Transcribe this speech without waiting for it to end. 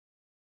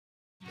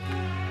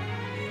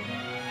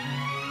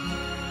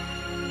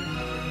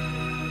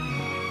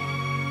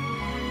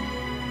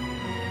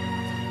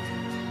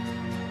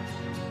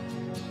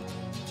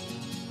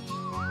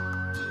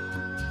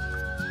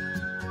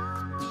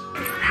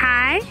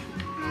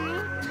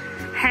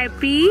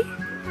Happy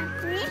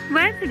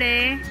birthday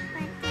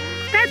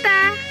తాత.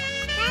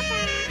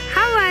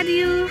 How are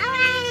you?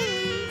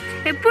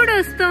 ఎప్పుడు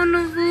వస్తావు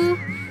నువ్వు?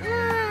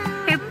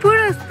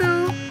 ఎప్పుడు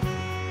వస్తావు?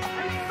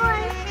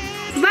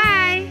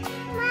 బాయ్.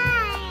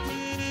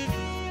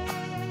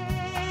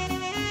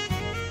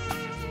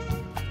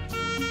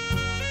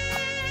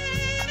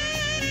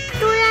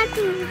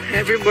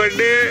 హ్యాపీ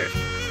బర్త్డే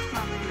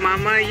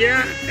మామయ్య.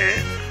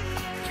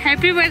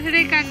 హ్యాపీ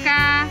బర్త్డే కాకా.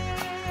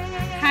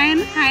 ఆయన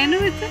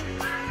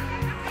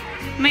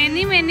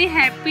many many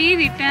happy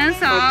returns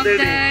of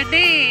the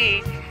day.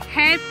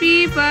 Happy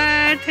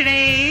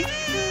birthday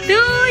to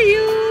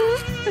you.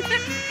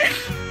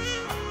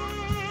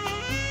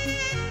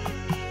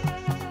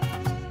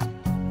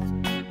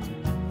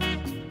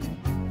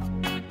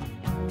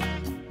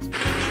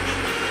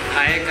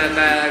 Hi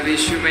Kaka,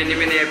 wish you many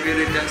happy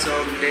returns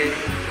of the day.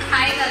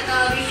 Hi Kaka,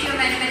 wish you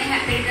many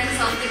happy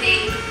returns of the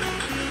day.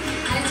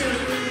 Hi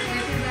Chotu,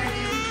 happy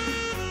birthday.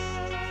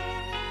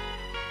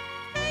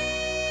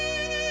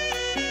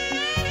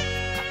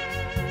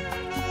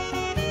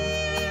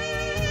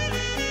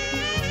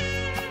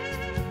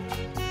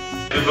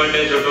 Happy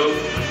birthday Chotu.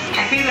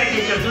 Happy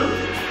birthday Chotu.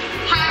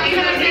 Happy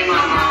birthday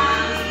Mama.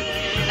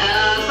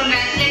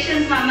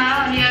 Congratulations Mama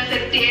on your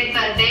 58th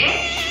birthday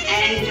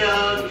and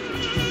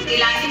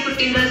ఇలాంటి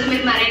పుట్టినరోజు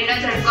మీరు మరెన్నో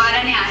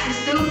జరుపుకోవాలని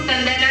ఆశిస్తూ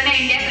తొందరలోనే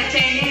ఇండియాకి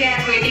వచ్చేయండి.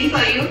 We are waiting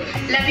for you.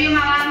 Love you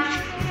మామా.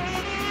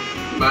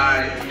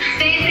 Bye.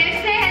 Stay safe,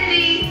 stay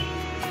healthy.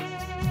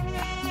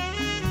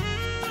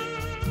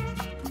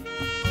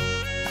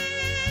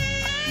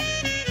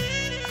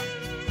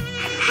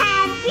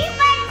 Happy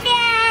birthday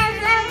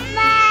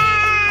అమ్మా.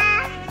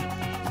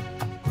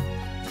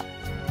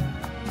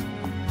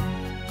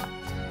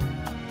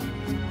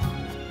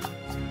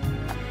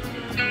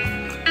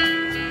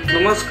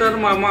 नमस्कार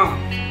मामा.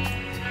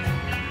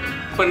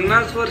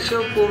 50 वर्ष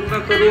पूर्ण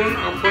करून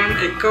आपण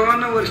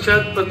 51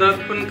 वर्षात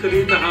पदार्पण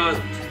करीत आहात.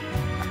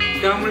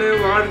 त्यामुळे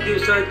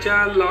वाढदिवसाच्या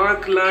लाख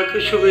लाख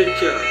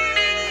शुभेच्छा.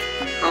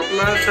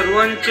 आपला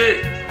सर्वांचे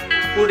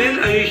पुढील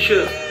आयुष्य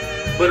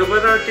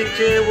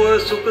भरभराटीचे व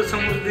सुख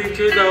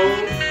समृद्धीचे जावो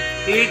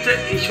हीच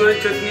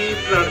ईश्वरचरणी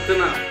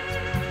प्रार्थना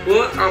व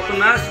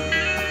आपणास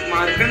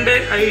मार्कंडे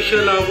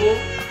आयुष्य लाभो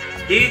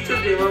हीच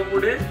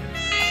देवापुढे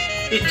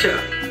इच्छा.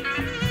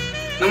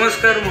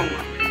 नमस्कार मामा.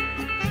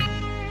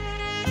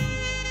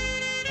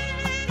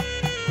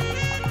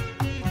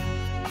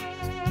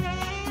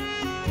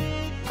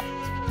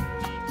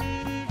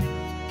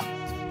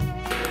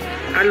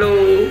 Hello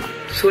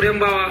Suryam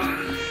Baba.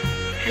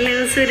 Hello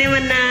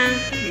సూర్యమన్న.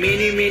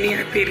 Many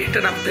happy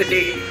return of the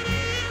day.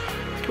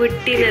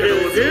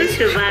 పుట్టినరోజు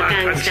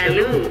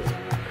శుభాకాంక్షలు.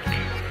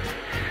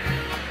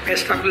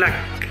 Best of luck.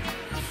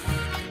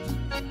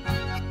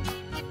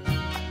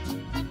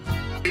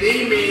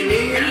 Many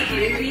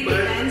happy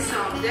returns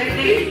of the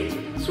day.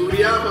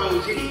 Surya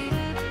भाऊजी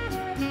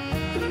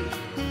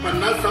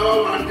 50वा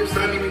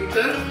वाढदिवसानिमित्त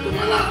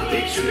तुम्हाला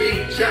हार्दिक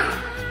शुभेच्छा.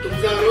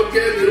 तुमचं आरोग्य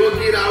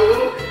निरोगी राहो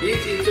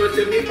हीच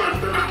ईश्वरचरणी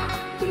प्रार्थना.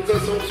 तुमचं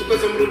सुख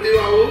समृद्धी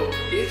व्हावो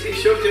हीच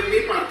ईश्वरचरणी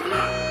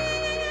प्रार्थना.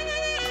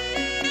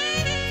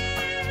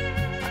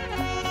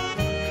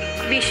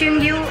 Wishing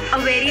you a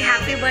very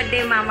happy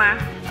birthday Mama.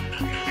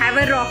 Have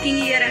a rocking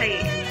year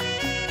ahead.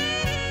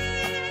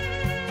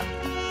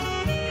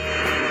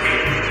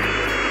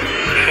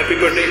 Happy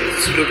birthday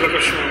Surya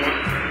Prakash Mama.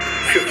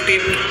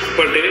 15th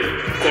birthday.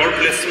 God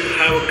bless you.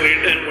 Have a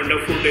great and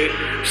wonderful day.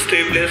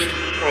 Stay blessed.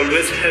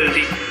 Always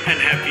healthy and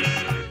happy.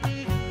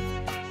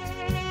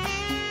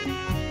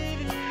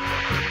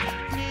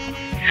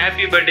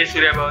 Happy birthday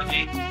Surya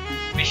Bauji.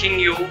 Wishing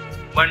you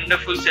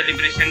wonderful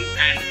celebration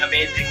and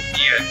amazing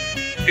year.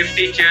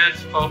 50 cheers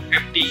for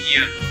 50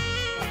 years.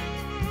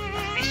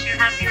 Wish you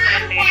happy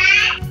birthday.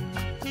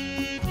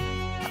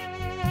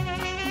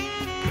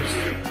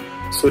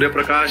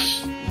 Suryaprakash,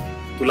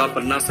 तुला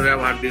 50व्या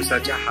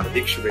वाढदिवसाच्या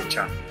हार्दिक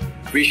शुभेच्छा.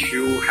 Wish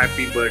you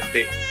happy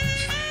birthday.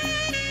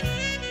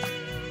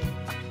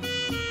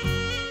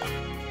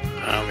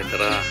 हा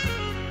मित्रा,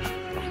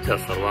 आमच्या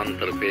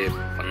सर्वांतर्फे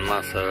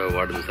 50व्या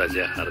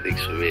वाढदिवसाच्या हार्दिक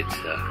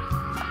शुभेच्छा.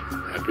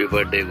 Happy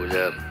birthday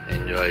गुजर.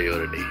 Enjoy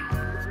your day.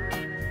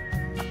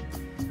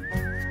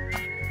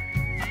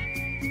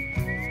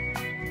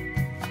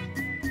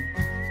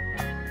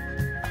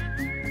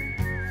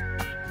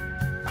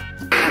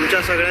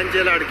 आमच्या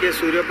सगळ्यांचे लाडके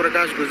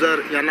सूर्यप्रकाश गुजर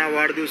यांना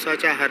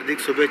वाढदिवसाच्या हार्दिक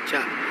शुभेच्छा.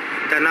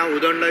 त्यांना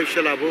उदंड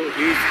आयुष्य लाभो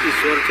हीच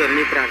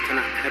ईश्वरचरणी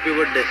प्रार्थना. Happy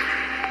birthday.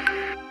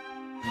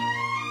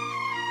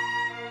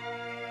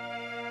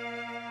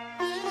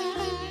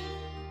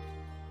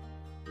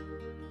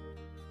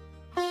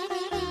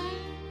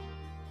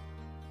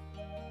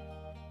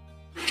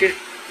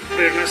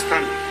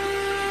 प्रेरणास्थान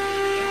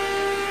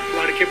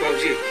लाडके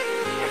भाऊजी,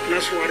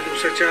 आपणास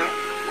वाढदिवसाच्या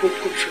खूप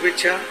खूप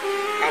शुभेच्छा.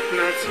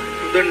 आपणास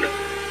उदंड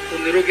व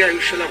निरोगी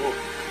आयुष्य लाभो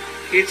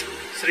हीच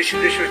श्री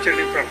सिद्धेश्वर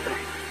चरणी प्रार्थना.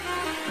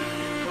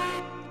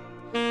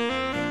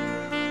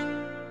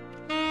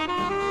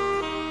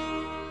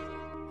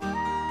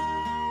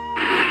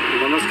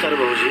 नमस्कार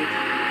भाऊजी,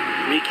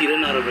 मी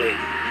किरण आरबळे.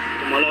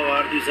 तुम्हाला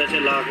वाढदिवसाच्या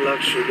लाख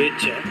लाख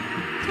शुभेच्छा.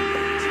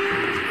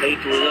 आई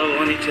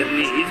तुळजाभवानी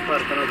चरणी हीच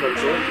प्रार्थना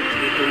करतो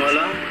की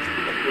तुम्हाला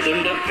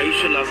उदंड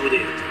आयुष्य लाभू दे.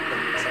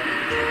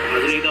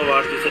 अजून एकदा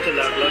वाढदिवसाच्या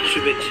लाख लाख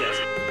शुभेच्छा.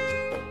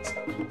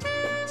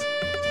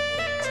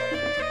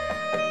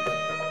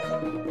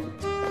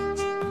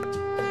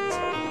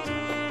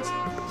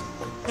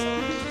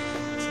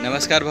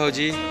 नमस्कार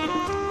भाऊजी,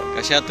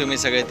 कशा आहात तुम्ही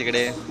सगळे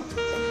तिकडे?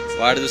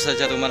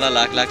 वाढदिवसाच्या तुम्हाला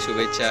लाख लाख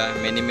शुभेच्छा.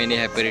 Many many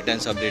happy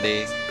returns of the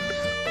day.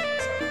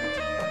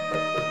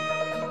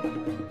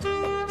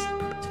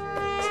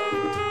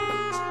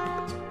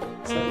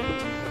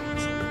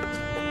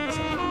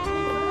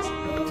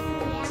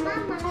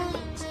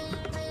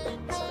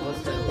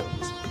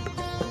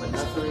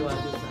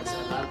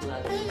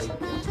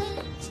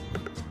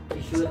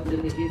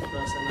 Ishwarchand हीच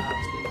प्रार्थना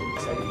आपली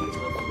तुमच्या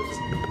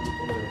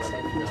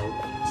आयुष्यात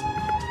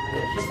आणि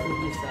अशीच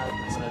तुमची साथ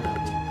आम्हाला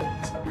लाभो.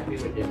 Happy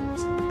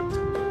birthday.